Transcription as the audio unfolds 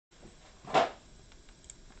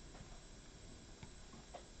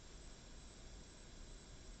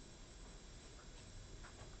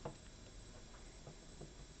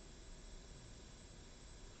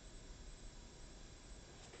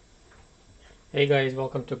Hey guys,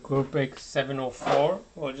 welcome to Group Break 704.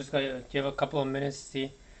 We're just gonna give a couple of minutes to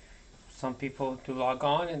see some people to log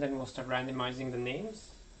on and then we'll start randomizing the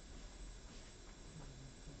names.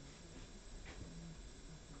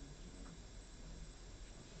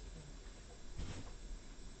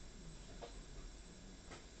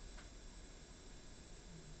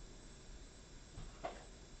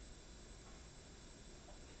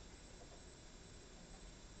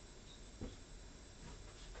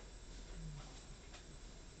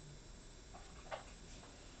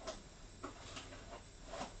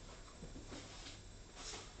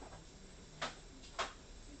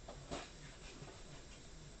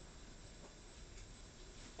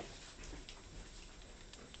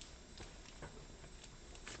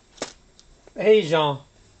 Hey Jean,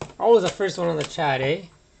 always the first one on the chat, eh?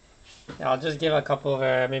 Yeah, I'll just give a couple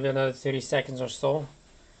of maybe another 30 seconds or so.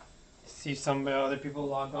 See some other people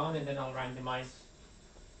log on and then I'll randomize.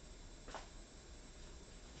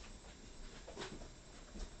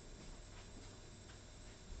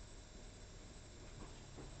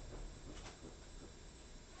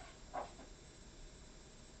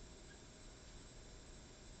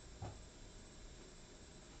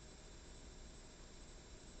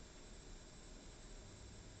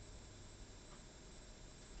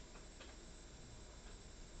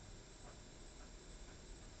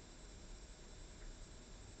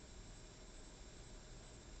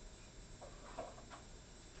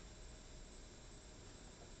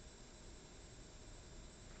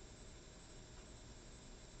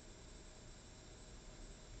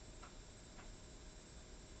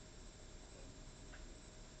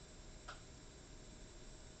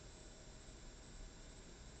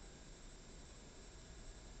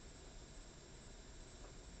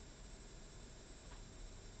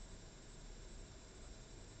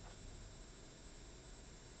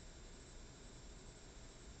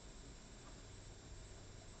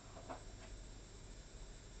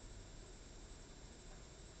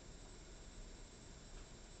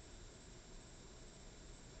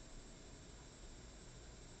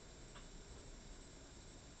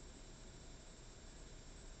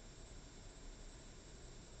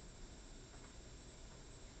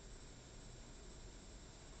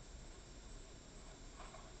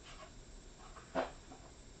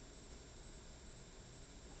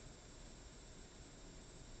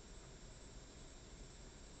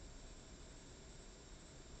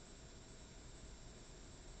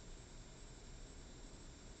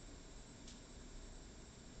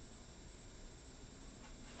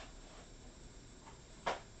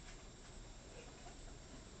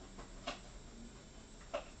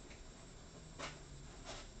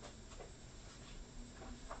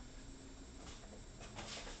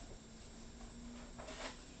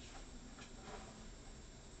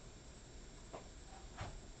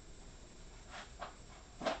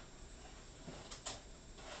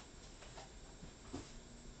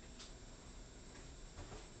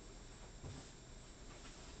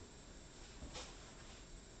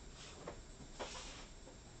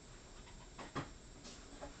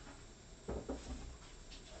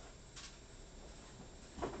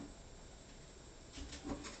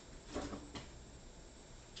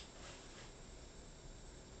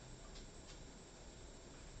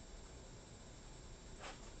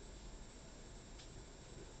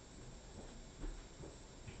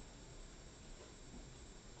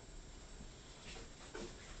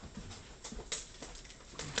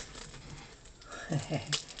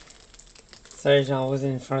 Sorry Jean, I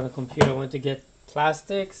wasn't in front of the computer. I went to get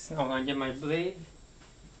plastics. I'm gonna get my blade.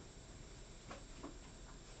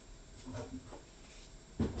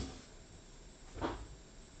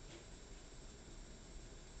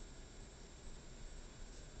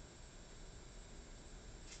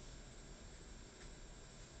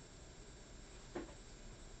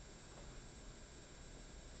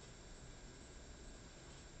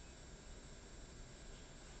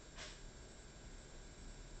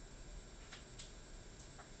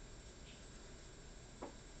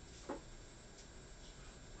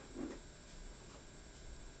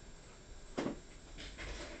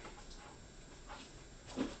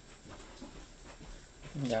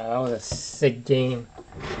 Yeah, that was a sick game.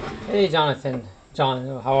 Hey Jonathan, John,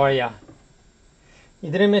 how are ya?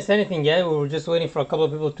 You didn't miss anything yet. We were just waiting for a couple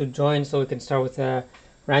of people to join so we can start with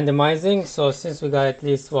randomizing. So since we got at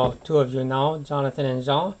least, well, two of you now, Jonathan and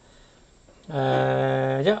Jean,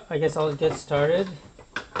 yeah, I guess I'll get started.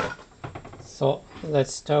 So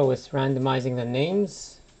let's start with randomizing the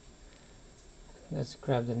names. Let's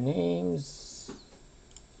grab the names.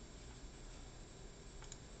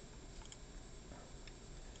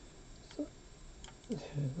 So, there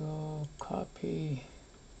we go, copy.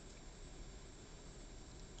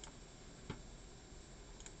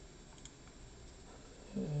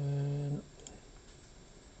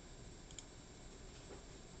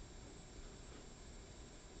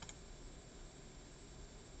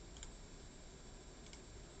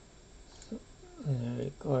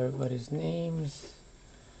 go everybody's names.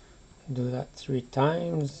 Do that 3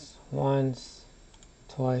 times, once,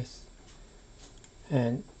 twice,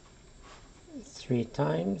 and 3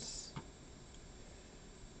 times.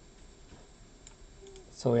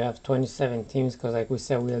 So we have 27 teams because, like we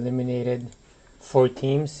said, we eliminated 4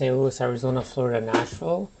 teams: St. Louis, Arizona, Florida,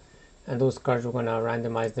 Nashville, and those cards we're gonna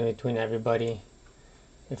randomize them between everybody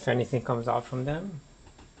if anything comes out from them.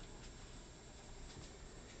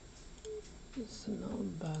 So now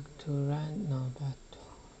back to back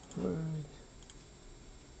to Word.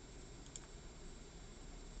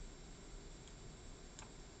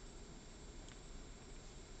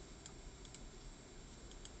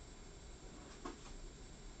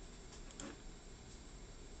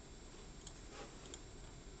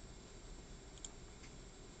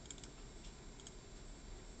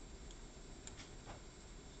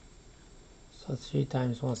 So 3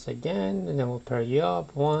 times once again, and then we'll pair you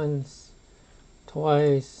up once,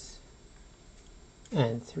 twice,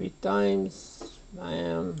 and 3 times.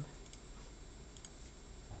 Bam.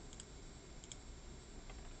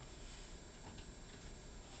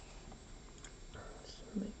 Let's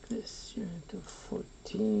make this here into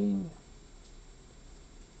 14.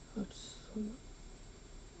 Oops. You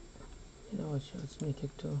know what? Let's make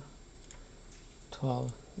it to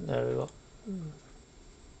 12. There we go.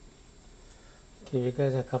 Give you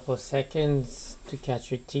guys a couple of seconds to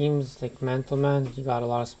catch your teams. Like Mantleman, you got a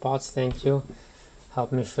lot of spots. Thank you.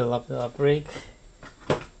 Help me fill up the break.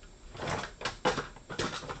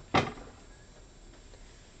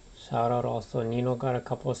 Shout out also Nino got a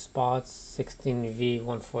couple of spots. 16V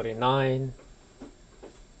 149.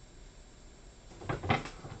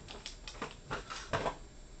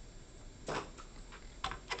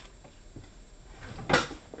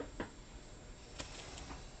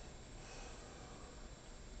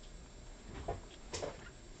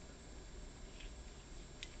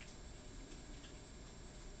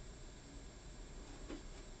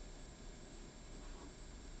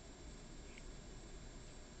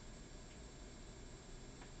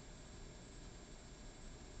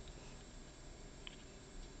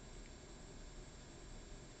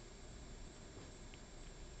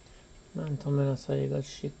 Mantleman, so you got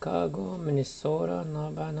Chicago, Minnesota,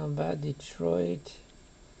 not bad, Detroit,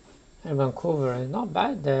 and Vancouver. Not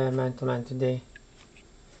bad, Mantleman today.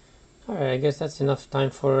 Alright, I guess that's enough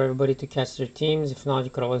time for everybody to catch their teams. If not,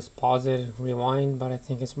 you could always pause it, rewind, but I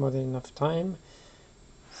think it's more than enough time.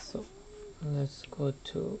 So let's go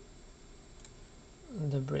to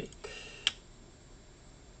the break.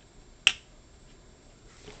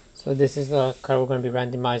 So this is the card we're going to be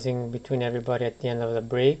randomizing between everybody at the end of the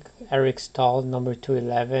break. Eric Staal, number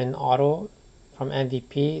 211 auto from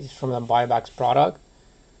MVP. It's from the Buybacks product.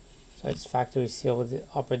 So it's factory sealed with the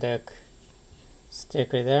upper deck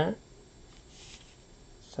sticker there.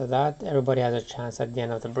 So that everybody has a chance at the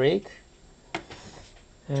end of the break.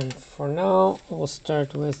 And for now, we'll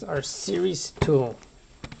start with our Series 2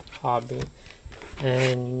 hobby.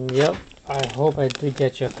 And yep, I hope I do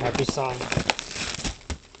get you a Capri-Sun.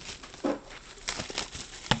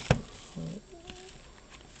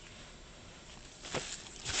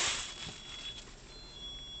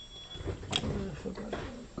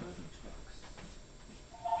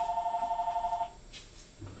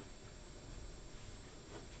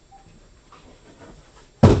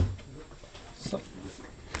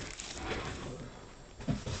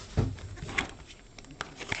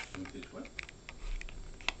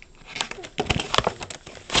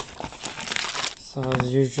 So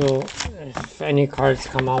as usual, if any cards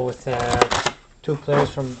come out with 2 players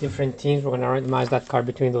from different teams, we're going to randomize that card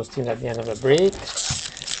between those teams at the end of the break.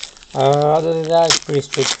 Other than that, it's pretty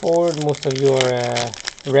straightforward. Most of you are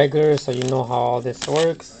regulars, so you know how all this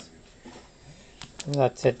works.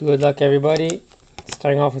 That's it. Good luck, everybody.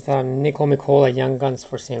 Starting off with Nico Mikola, Young Guns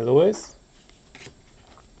for St. Louis.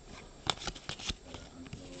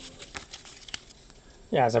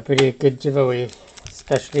 Yeah, it's a pretty good giveaway,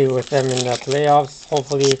 especially with them in the playoffs.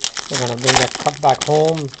 Hopefully they're going to bring that cup back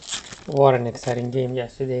home. What an exciting game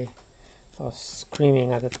yesterday. I was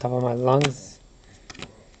screaming at the top of my lungs.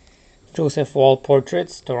 Joseph Wall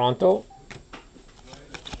Portraits, Toronto.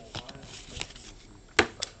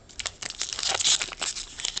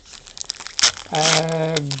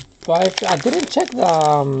 But I didn't check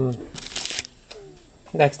the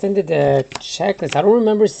extended checklist. I don't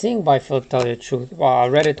remember seeing Byfield, tell you the truth. Well, I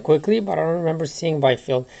read it quickly, but I don't remember seeing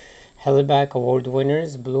Byfield. Helleback Award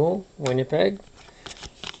winners, blue, Winnipeg.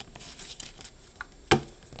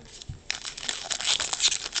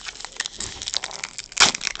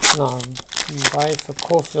 No, Byfield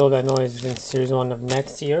Cofield, I know is in Series 1 of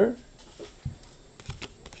next year.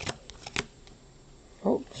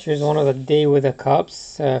 Here's one of the Day with the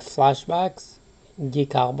Cups flashbacks. Guy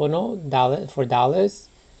Carbono Dallas, for Dallas.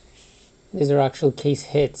 These are actual case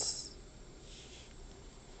hits.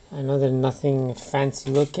 I know they're nothing fancy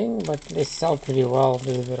looking, but they sell pretty well,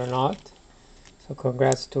 believe it or not. So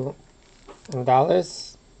congrats to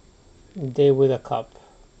Dallas. Day with a Cup.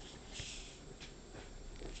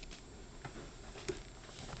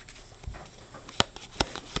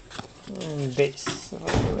 And base for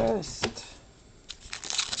the rest.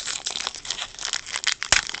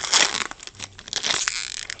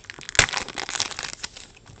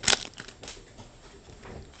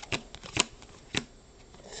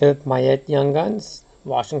 Philip Mayette Young Guns,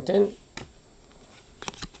 Washington.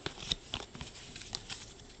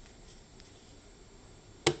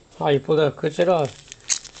 Oh, you pulled a Kucherov.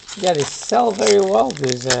 Yeah, they sell very well,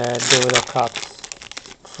 these Day with the Cups.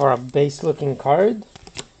 For a base looking card.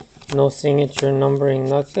 No signature, numbering,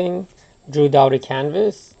 nothing. Drew Doughty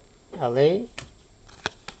Canvas, LA.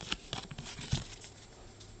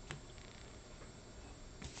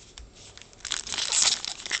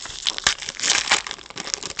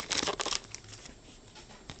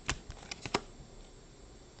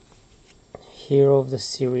 Hero of the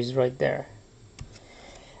series right there.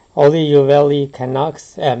 Oli Uvelli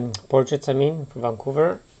Canucks, portraits I mean, for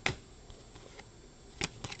Vancouver.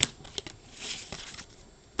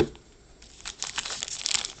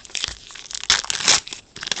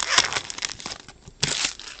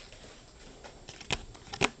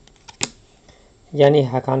 Yanni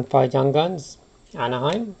Hakanpaa Young Guns,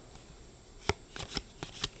 Anaheim.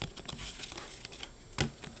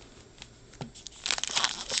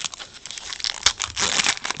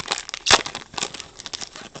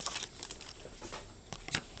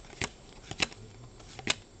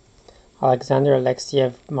 Alexander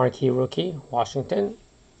Alexiev Marquee Rookie, Washington.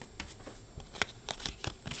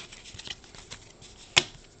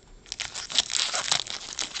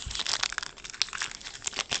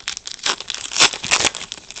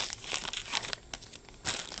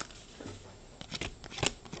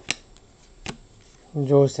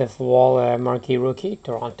 Joseph Wall Marquee Rookie,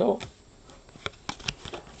 Toronto.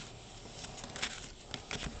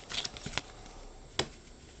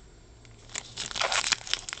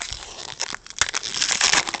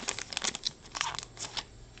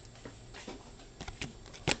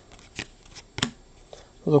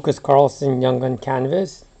 Lucas Carlson Young Gun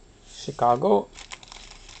Canvas, Chicago.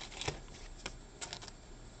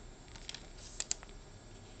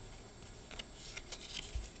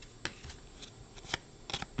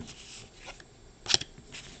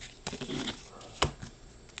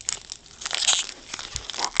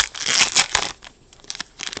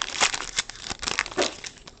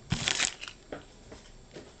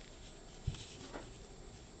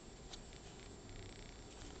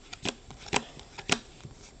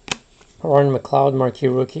 Warren McLeod Marquee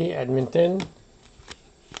Rookie, Edmonton.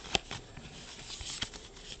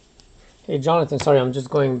 Hey Jonathan, sorry, I'm just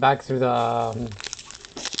going back through the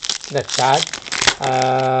chat.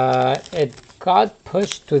 It got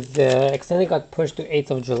pushed to the extent it got pushed to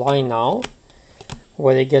 8th of July now.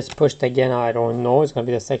 Whether it gets pushed again, I don't know. It's gonna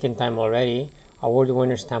be the second time already. Award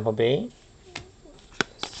winners Tampa Bay.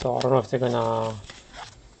 So I don't know if they're gonna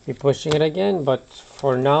be pushing it again, but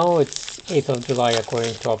for now it's 8th of July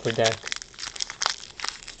according to Upper Deck.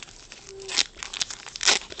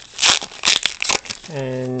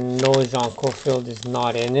 And no, Jean Caulfield is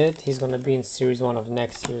not in it. He's going to be in Series 1 of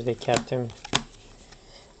next year. They kept him.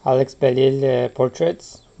 Alex Bellil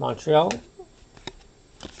Portraits, Montreal.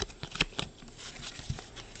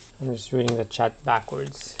 I'm just reading the chat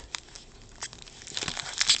backwards.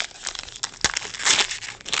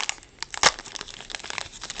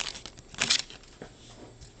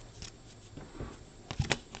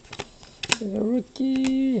 There's a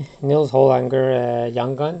rookie. Nils Holanger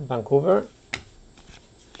Young Gun, Vancouver.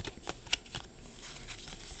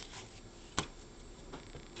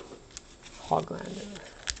 Hoglander.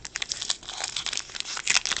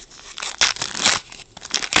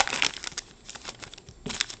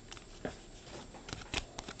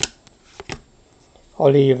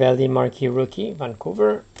 Oli Uvelli Marquee Rookie,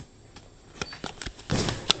 Vancouver.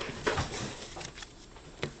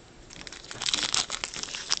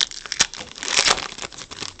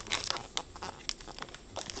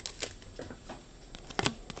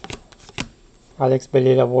 Alex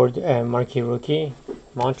Bellil Award Marquee Rookie,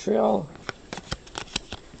 Montreal.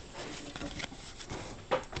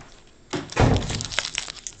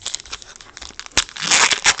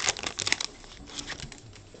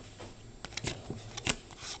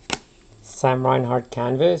 Sam Reinhart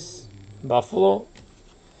Canvas, Buffalo.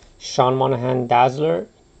 Sean Monahan Dazzler,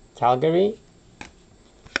 Calgary.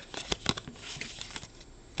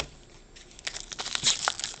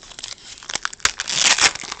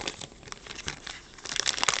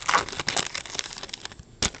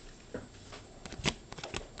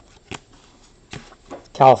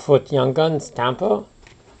 Calfoot Young Guns, Tampa.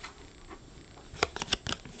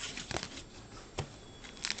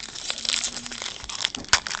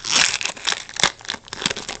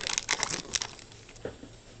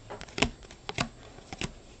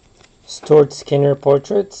 Stuart Skinner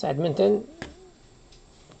Portraits, Edmonton.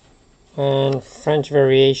 And French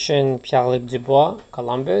Variation, Pierre-Luc Dubois,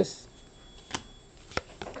 Columbus.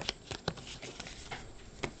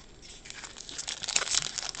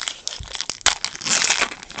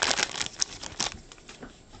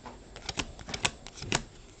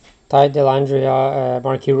 Ty Dellandrea,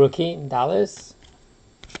 Marquee Rookie, Dallas.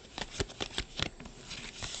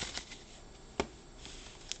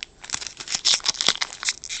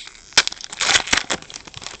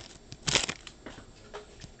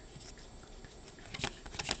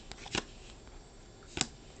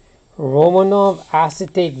 Romanov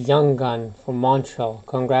Acetate Young Gun from Montreal.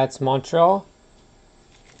 Congrats, Montreal.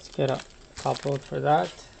 Let's get a couple for that.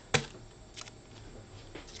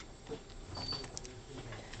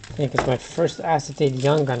 I think it's my first acetate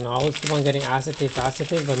young gun. I always keep on getting acetate,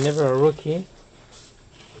 but never a rookie.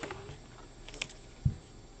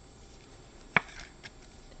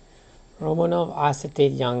 Romanov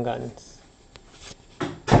Acetate Young Guns.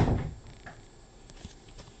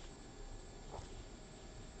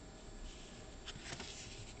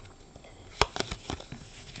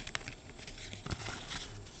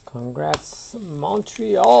 Congrats,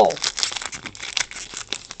 Montreal.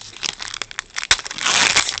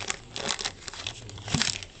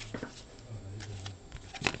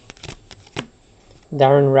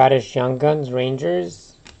 Darren Radish Young Guns,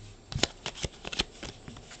 Rangers.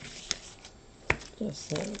 Yes,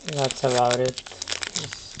 that's about it.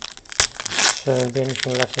 Just shouldn't be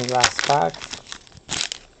anything left in the last pack.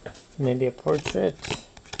 Maybe a portrait.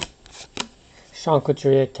 Sean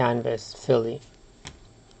Couturier Canvas, Philly.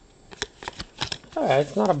 Alright,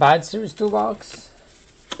 it's not a bad Series 2 box.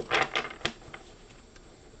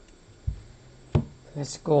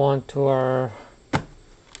 Let's go on to our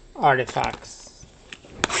artifacts.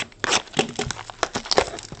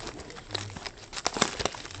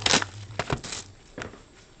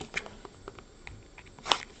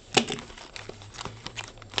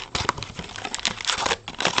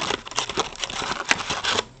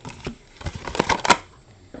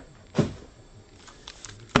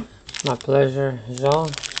 My pleasure, Jean.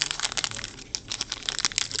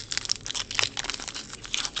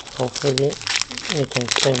 Hopefully you can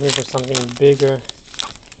send me for something bigger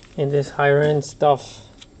in this higher end stuff.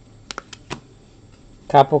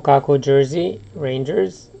 Capo Caco jersey,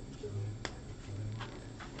 Rangers.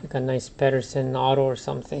 Like a nice Pedersen auto or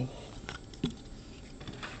something.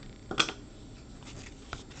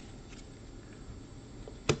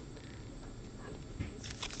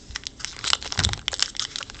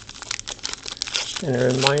 And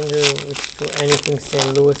a reminder to anything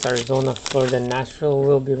St. Louis, Arizona, Florida, Nashville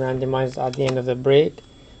will be randomized at the end of the break.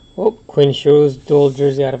 Oh, Quinn Hughes dual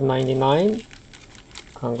jersey out of 99.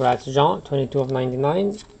 Congrats, Jean. 22 of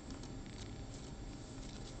 99.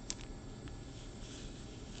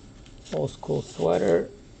 Old school sweater.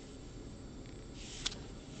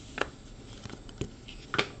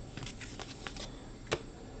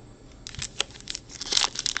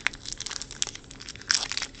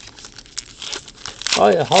 Oh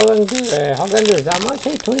yeah, Hollander is that much?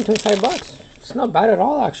 Hey, 25 bucks. It's not bad at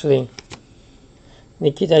all, actually.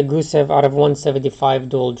 Nikita Gusev out of 175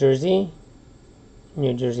 dual jersey.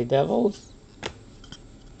 New Jersey Devils.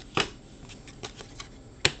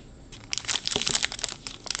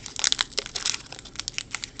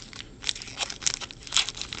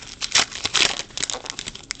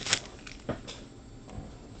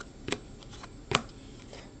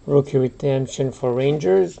 Rookie redemption for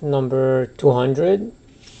Rangers, number 200.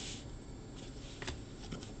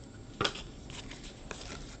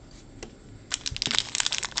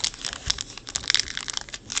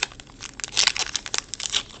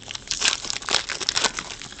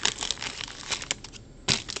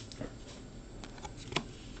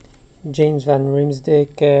 James Van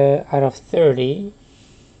Riemsdyk out of 30.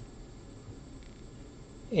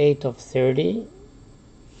 8 of 30.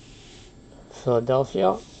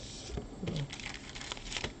 Philadelphia.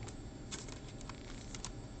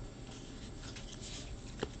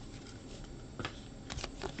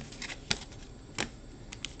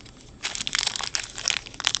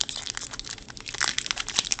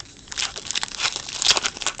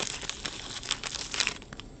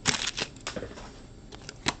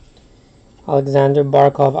 Alexander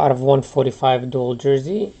Barkov out of 145 dual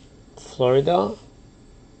jersey, Florida.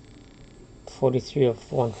 43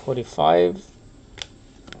 of 145.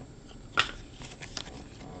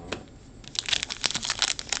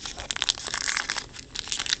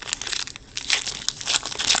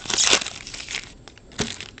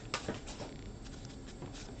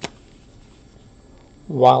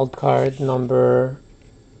 Wild card number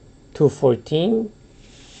 214.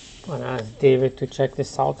 I'm gonna ask David to check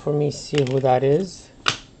this out for me, see who that is.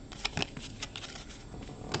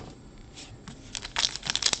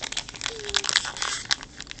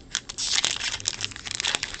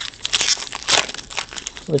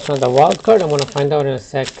 Which one's the wild card? I'm gonna find out in a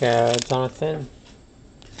sec, Jonathan.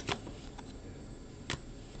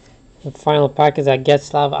 The final pack is a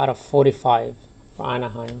Getzlav out of 45 for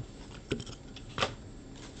Anaheim.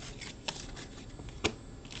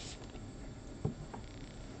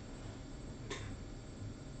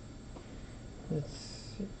 Let's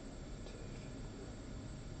see.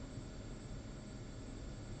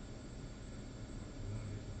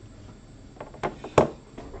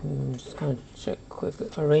 I'm just gonna check quickly.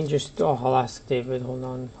 Rangers still. I'll ask David. Hold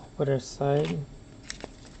on. I'll put it aside.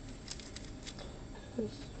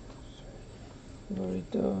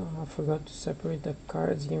 Florida. I forgot to separate the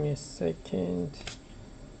cards. Give me a second.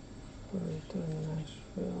 Florida,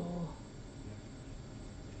 Nashville.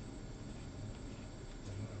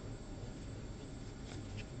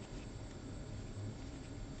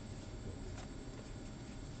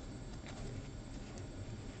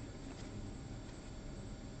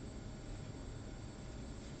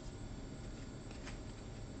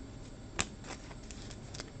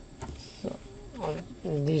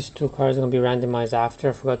 These two cards are going to be randomized after.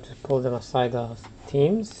 I forgot to pull them aside the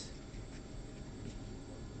teams.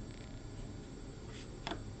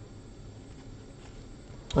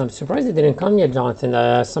 I'm surprised they didn't come yet,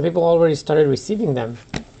 Jonathan. Some people already started receiving them.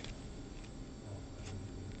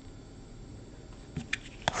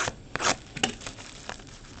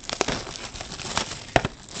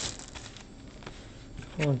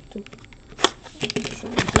 One, two,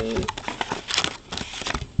 three.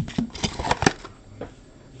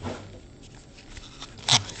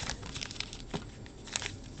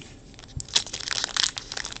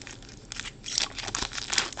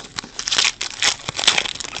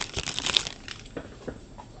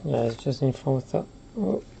 Yeah, it's just in front with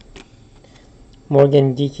the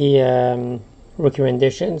Morgan Dickey rookie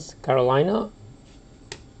renditions, Carolina,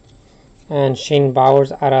 and Shane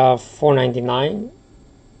Bowers out of 499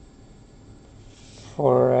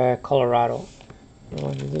 for Colorado.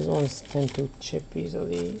 These ones tend to chip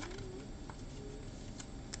easily.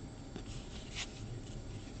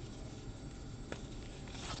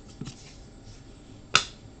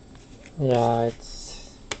 Yeah,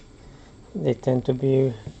 they tend to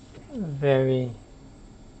be very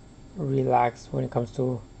relaxed when it comes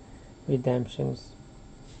to redemptions.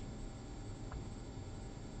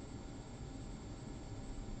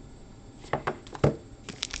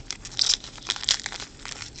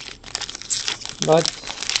 But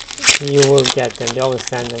you will get them. They always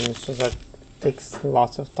send them. It's just that it takes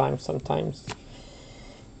lots of time sometimes.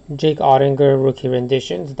 Jake Ottinger rookie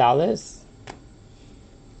renditions, Dallas.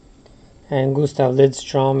 And Gustav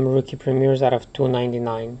Lidstrom rookie premieres out of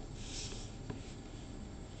 299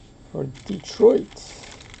 for Detroit.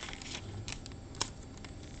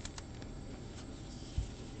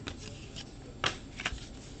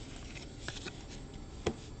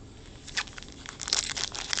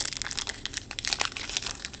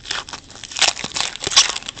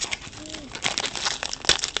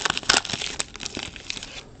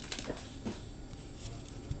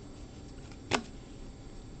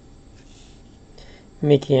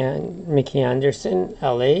 Mickey Anderson,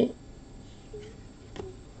 LA.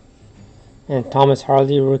 And Thomas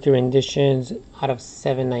Harley rookie renditions out of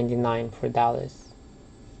 799 for Dallas.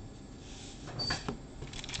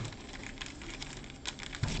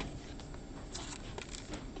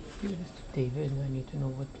 Give this to David. I need to know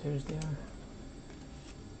what players they are.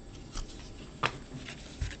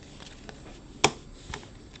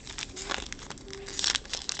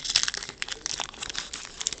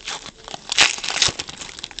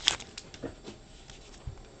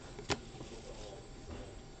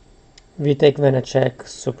 Vitek Vanacek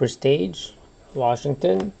Super Stage,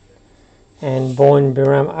 Washington, and Bowen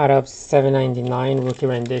Byram out of 799 rookie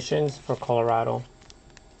renditions for Colorado.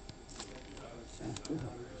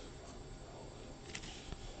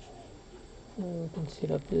 You can see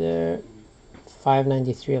it up there,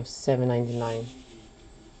 593 of 799.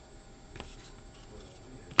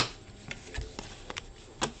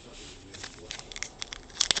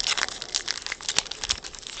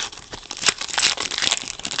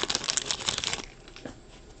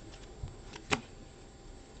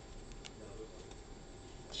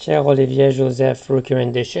 Olivier Joseph rookie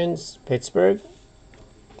renditions, Pittsburgh,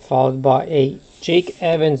 followed by a Jake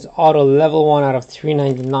Evans auto level 1 out of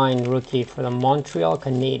 399 rookie for the Montreal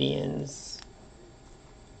Canadiens.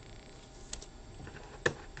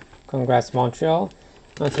 Congrats, Montreal.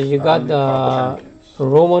 So you got the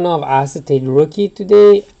Romanov acetate rookie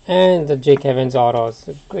today and the Jake Evans auto. It's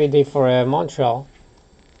a great day for Montreal.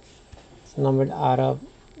 It's numbered out of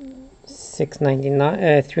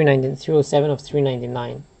 699, 307 of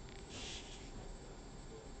 399.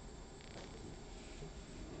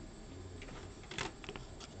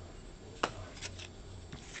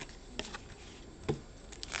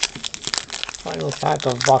 Final pack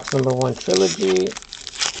of box number 1 Trilogy.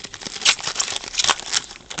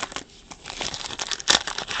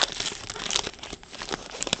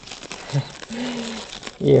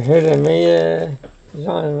 You heard him,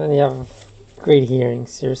 John, you have great hearing,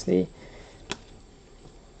 seriously.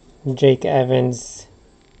 Jake Evans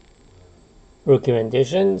rookie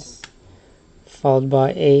renditions, followed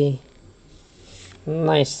by a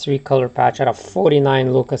nice 3-color patch out of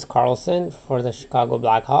 49 Lucas Carlson for the Chicago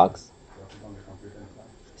Blackhawks.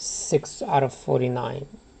 6 out of 49.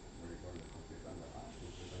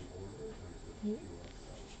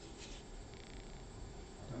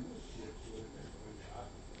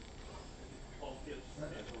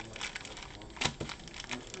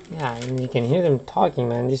 Yeah, and you can hear them talking,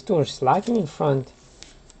 man. These two are slacking in front.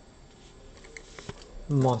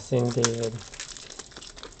 Moss and David.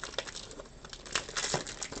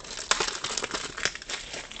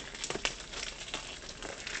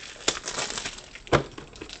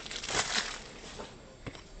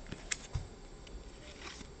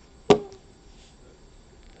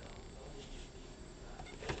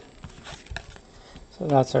 So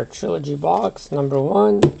that's our Trilogy box number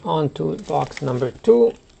 1. On to box number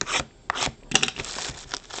 2.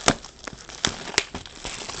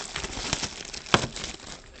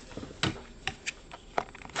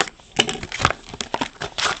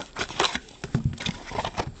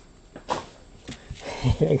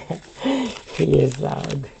 He is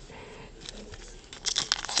loud.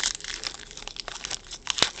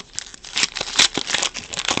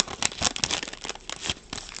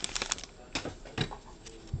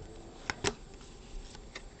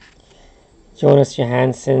 Jonas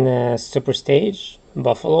Johansson Super Stage,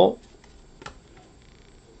 Buffalo.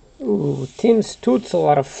 Ooh, Tim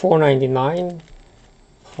Stutzel out of 499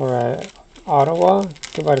 for Ottawa.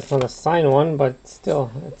 Too bad it's not a signed one, but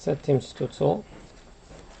still, it's a Tim Stutzel.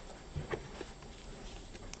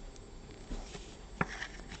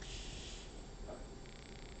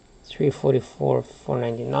 $344,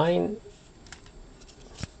 $499.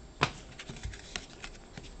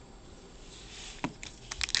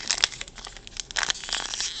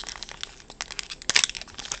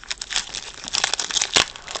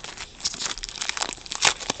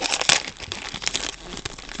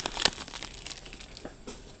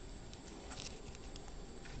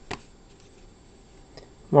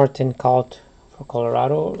 Martin Kaut for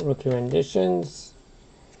Colorado, rookie renditions.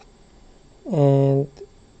 And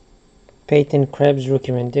Peyton Krebs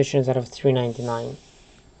rookie renditions out of $399.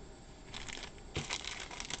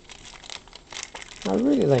 I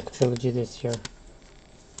really like Trilogy this year.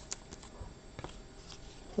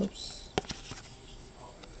 Oops.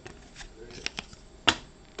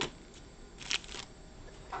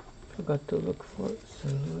 Forgot to look for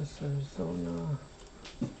St. Louis, Arizona.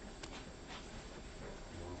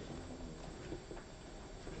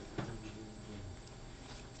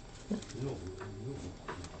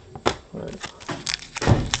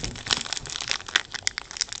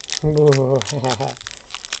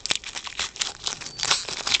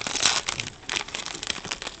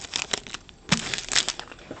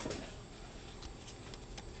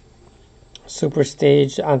 Super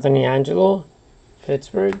Stage Anthony Angelo,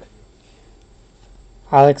 Pittsburgh.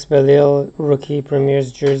 Alex Belil rookie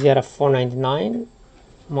premieres jersey out of $499,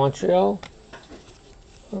 Montreal.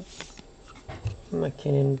 Oops.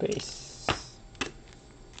 McKinnon base.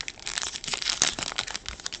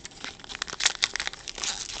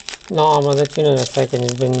 No, I'm gonna let you know in a second.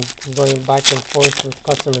 He's been going back and forth with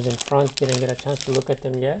customers in front. Didn't get a chance to look at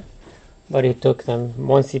them yet, but he took them.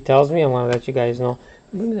 Once he tells me, I'm gonna let you guys know.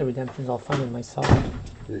 Maybe the redemptions, I'll find it myself.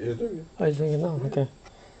 Oh, he's doing it now. Okay.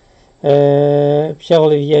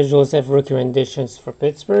 Pierre-Olivier Joseph rookie renditions for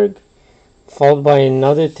Pittsburgh, followed by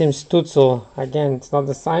another Tim Stutzel. Again, it's not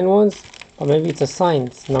the signed ones, but maybe it's a signed.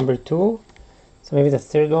 It's number 2, so maybe the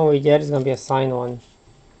third one we get is gonna be a signed one.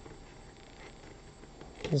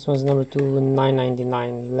 This one's number 2,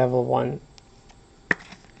 $9.99, level 1.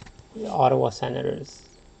 The Ottawa Senators.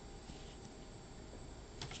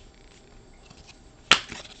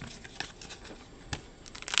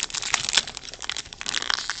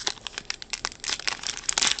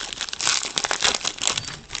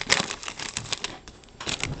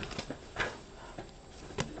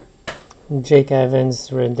 Jake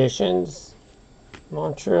Evans renditions.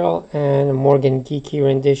 Montreal, and Morgan Geeky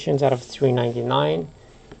renditions out of 399,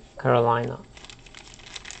 Carolina.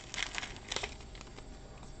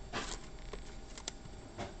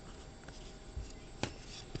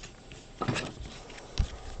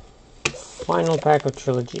 Final pack of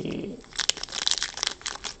Trilogy.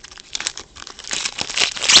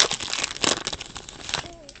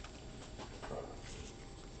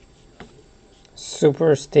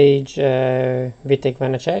 Super Stage Vitek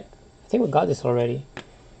Vanacek. I think we got this already.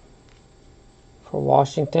 For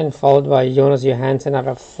Washington, followed by Jonas Johansson out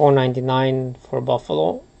of 499 for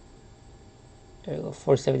Buffalo. There you go,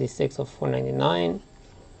 476 of 499.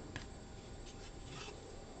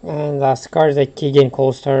 And last card is a Keegan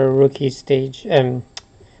Colstar rookie stage,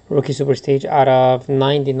 rookie super stage out of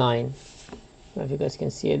 99. I don't know if you guys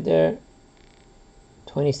can see it there.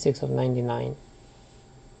 26 of 99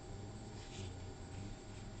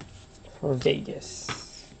 for Vegas.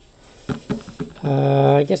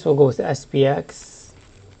 I guess we'll go with SPX.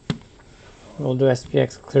 We'll do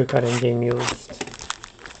SPX clear cut and game used.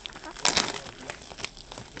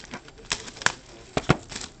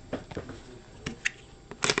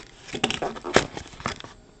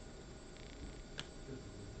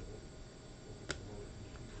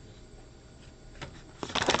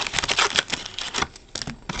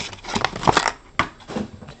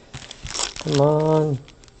 Come on,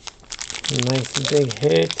 nice big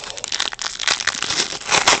hit.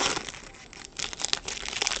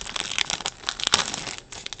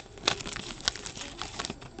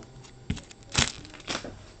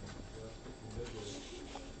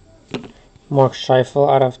 Mark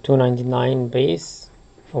Scheifele out of 299 base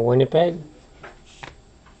for Winnipeg.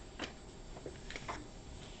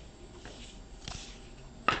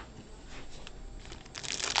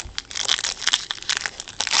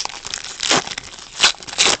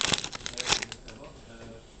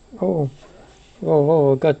 Oh,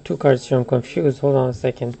 whoa, got two cards here. I'm confused. Hold on a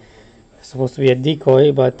second. It's supposed to be a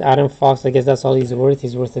decoy, but Adam Fox, I guess that's all he's worth.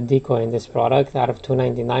 He's worth a decoy in this product out of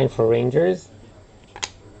 299 for Rangers.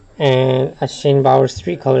 And a Shane Bowers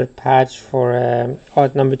 3-color patch for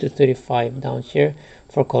odd number 235 down here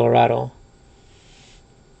for Colorado.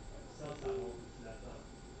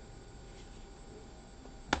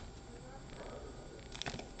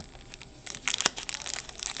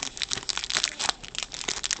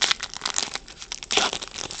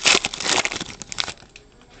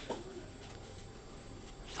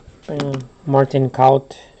 Martin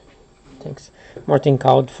Kaut, thanks. Martin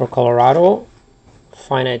Kaut for Colorado.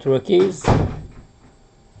 Finite rookies.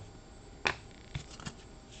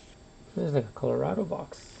 There's like a Colorado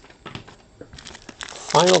box.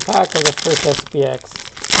 Final pack of the first SPX.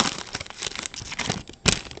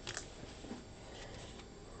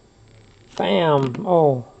 Bam!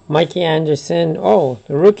 Oh, Mikey Anderson. Oh,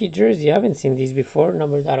 the rookie jersey. I haven't seen these before.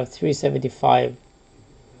 Numbered out of 375.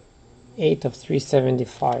 8 of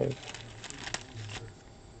 375.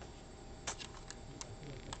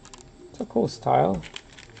 It's a cool style.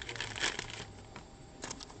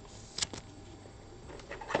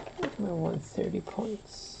 130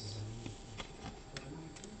 points.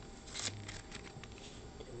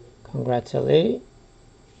 Congrats, LA.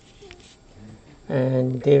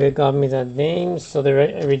 And David got me that name. So the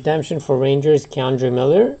redemption for Rangers, Keandre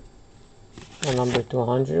Miller. The number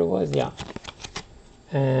 200 was, yeah.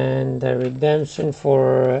 And the redemption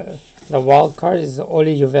for the wild card is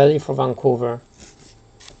Oli Juvelli for Vancouver,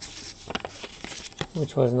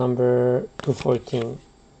 which was number 214.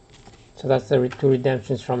 So that's the two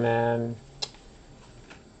redemptions from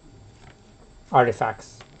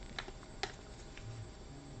Artifacts.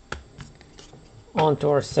 On to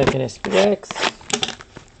our second SPX.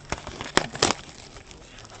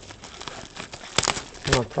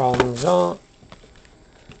 No problem, Jean.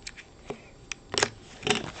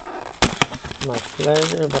 My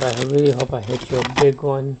pleasure, but I really hope I hit you a big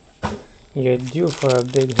one. You're due for a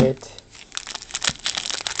big hit.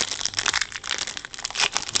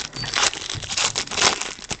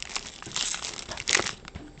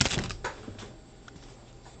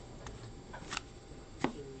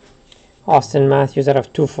 Austin Matthews out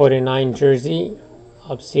of 249 jersey,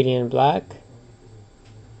 Obsidian Black.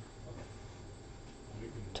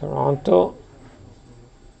 Toronto.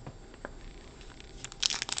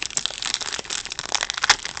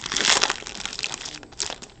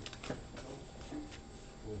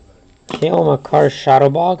 Cale Makar shadow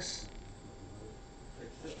box.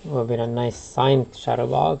 Would have been a nice signed shadow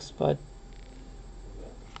box, but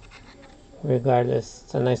regardless,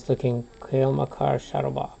 it's a nice looking Cale Makar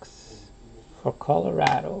shadow box for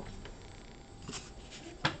Colorado.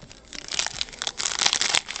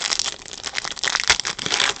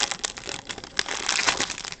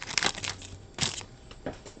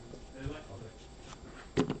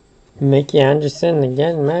 Mickey Anderson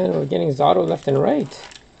again, man. We're getting Zotto left and right.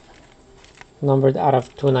 Numbered out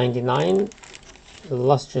of 299.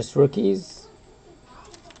 Illustrious rookies.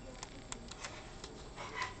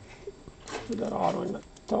 Put that auto in the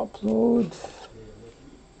top load.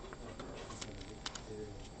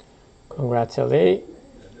 Congrats, LA.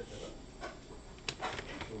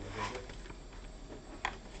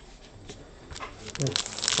 And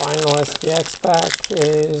final SPX pack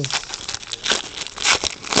is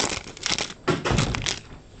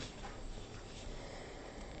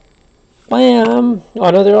bam!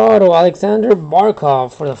 Another auto, Alexander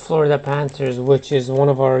Barkov for the Florida Panthers, which is one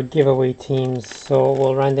of our giveaway teams. So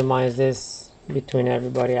we'll randomize this between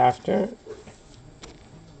everybody after.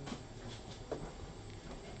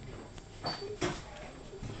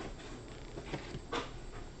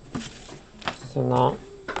 So now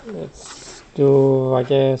let's do, I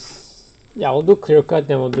guess, yeah, we'll do clear cut,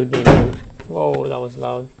 then we'll do game. Whoa, that was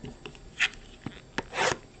loud.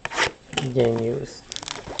 Game used.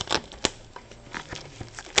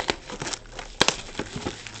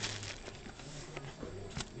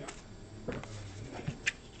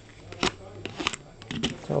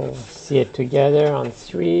 So see it together on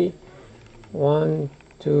 3. 1,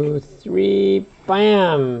 2, 3,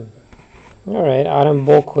 bam! Alright, Adam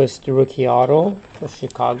Boquist rookie auto for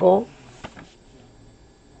Chicago.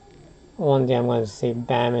 One day I'm going to say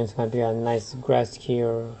bam, and it's going to be a nice Gretzky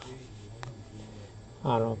or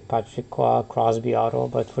I don't know, Patrick Crosby auto.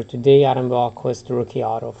 But for today, Adam Boquist rookie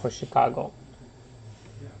auto for Chicago.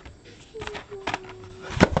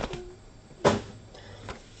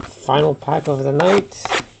 Final pack of the night.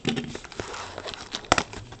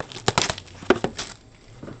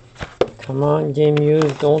 Come on, game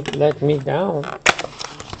used, don't let me down.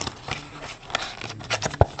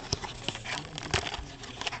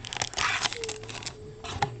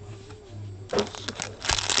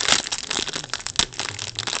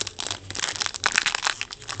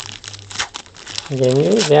 Game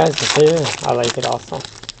used, yeah, it's a favorite. I like it also.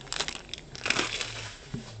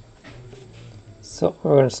 So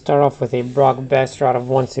we're going to start off with a Brock Besser out of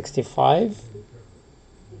 165.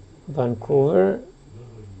 Vancouver.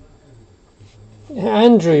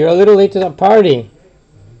 Andrew, you're a little late to the party.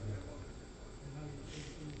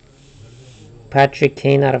 Patrick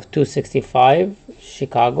Kane out of 265.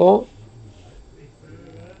 Chicago.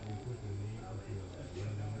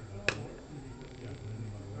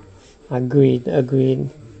 Agreed.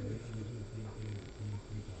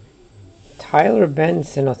 Tyler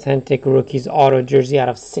Benson authentic rookies auto jersey out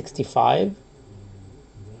of 65.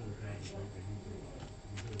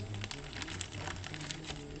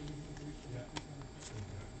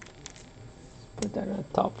 Put that on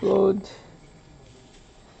top load.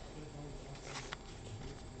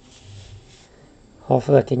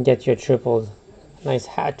 Hopefully I can get you a triple. Nice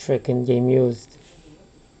hat trick in game used.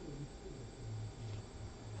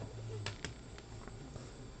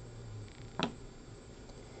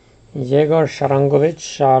 Yegor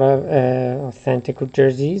Sharangovich out of authentic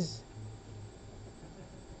jerseys.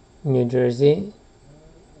 New Jersey.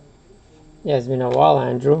 Yeah, it's been a while,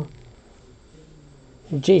 Andrew.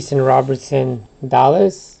 Jason Robertson,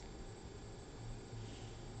 Dallas.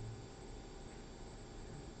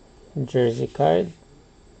 Jersey card.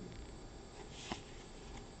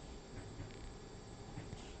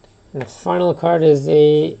 And the final card is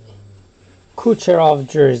a Kucherov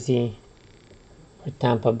jersey for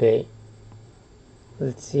Tampa Bay.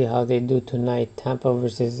 Let's see how they do tonight. Tampa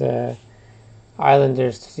versus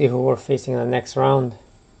Islanders, to see who we're facing in the next round.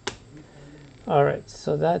 Alright,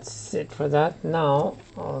 so that's it for that. Now,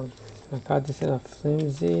 I got this in a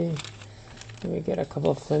flimsy. Let me get a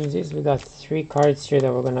couple of flimsies. We got 3 cards here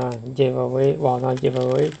that we're gonna give away. Well, not give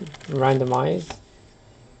away, randomize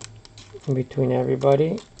in between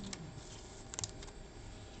everybody.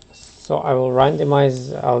 So I will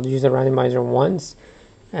randomize, I'll use the randomizer once,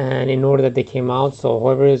 and in order that they came out. So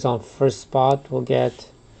whoever is on first spot will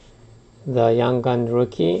get the Young Gun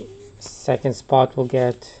rookie. Second spot will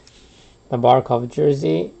get the Barkov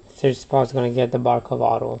jersey. Third spot is going to get the Barkov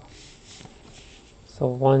auto. So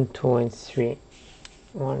 1, 2, and 3.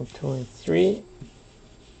 1, 2, and 3.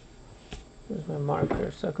 Where's my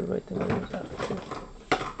marker so I could write the numbers after?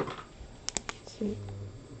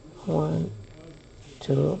 1,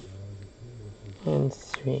 2, and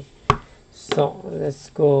 3. So let's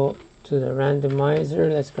go to the randomizer.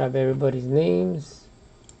 Let's grab everybody's names.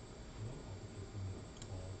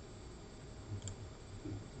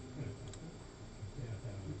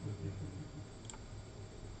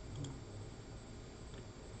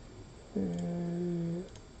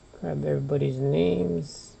 Grab everybody's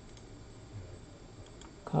names.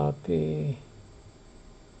 Copy.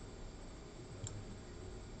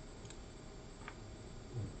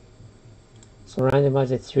 So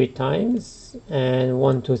randomize it 3 times, and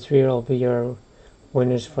 1, 2, 3 will be your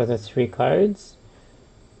winners for the 3 cards.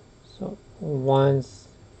 So once,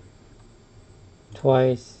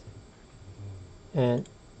 twice, and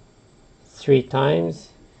 3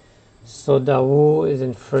 times. So the Wu is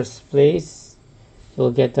in first place.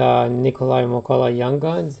 You'll get Nikolai Mokola Young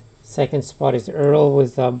Guns. Second spot is Earl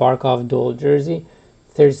with the Barkov dual jersey.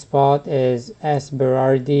 Third spot is S.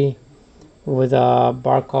 Berardi with a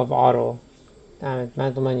Barkov auto. Damn it,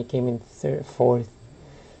 Mantelman, you came in fourth.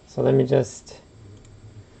 So let me just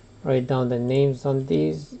write down the names on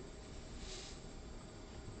these.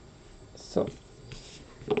 So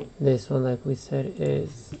this one, like we said,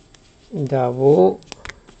 is Dawu.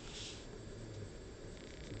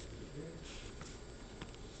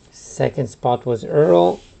 Second spot was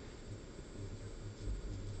Earl.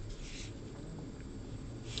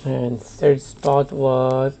 And third spot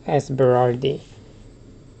was S. Berardi.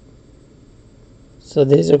 So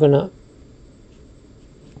these are gonna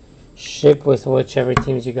ship with whichever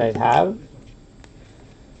teams you guys have.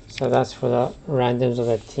 So that's for the randoms of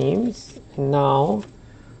the teams. And now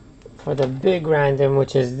for the big random,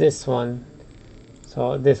 which is this one.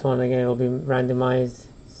 So this one again will be randomized.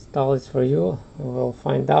 Staal is for you. We'll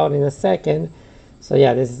find out in a second. So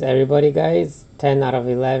yeah, this is everybody, guys. 10 out of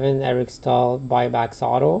 11, Eric Staal, Buybacks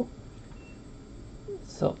auto.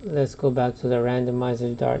 So let's go back to the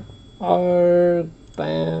randomizer dart.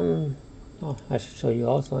 Bam. Oh, I should show you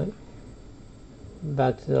also. Right?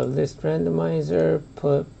 Back to the list randomizer.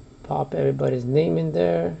 Pop everybody's name in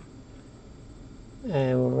there.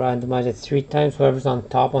 And we'll randomize it 3 times. Whoever's on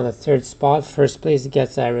top on the third spot, first place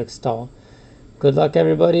gets Eric Staal. Good luck,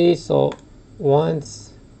 everybody. So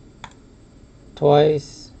once,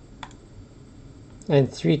 twice, and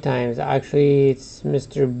 3 times. Actually, it's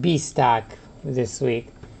Mr. B Stack this week.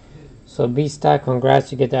 So B Stack,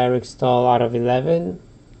 congrats, you get Eric Staal out of 11.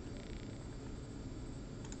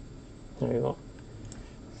 There we go.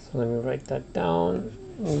 So let me write that down.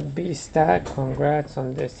 B Stack, congrats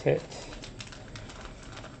on this hit.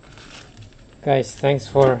 Guys, thanks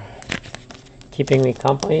for keeping me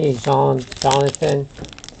company. Jonathan,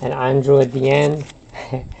 and Andrew at the end.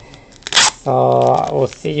 So we'll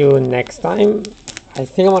see you next time. I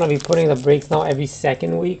think I'm going to be putting the breaks now every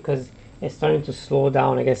second week because it's starting to slow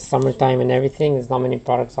down. I guess summertime and everything. There's not many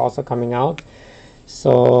products also coming out.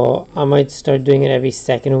 So I might start doing it every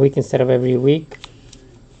second week instead of every week.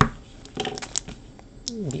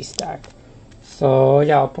 B-Stack. So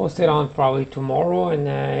yeah, I'll post it on probably tomorrow, and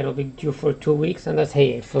it'll be due for 2 weeks. And that's,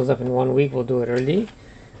 hey, it fills up in 1 week. We'll do it early.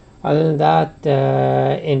 Other than that,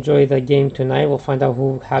 enjoy the game tonight. We'll find out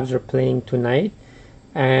who Habs are playing tonight.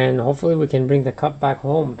 And hopefully we can bring the cup back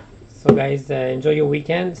home. So guys, enjoy your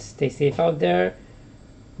weekend. Stay safe out there.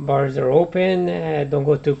 Bars are open. Don't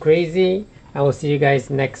go too crazy. I will see you guys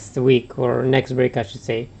next week, or next break I should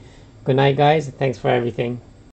say. Good night, guys. Thanks for everything.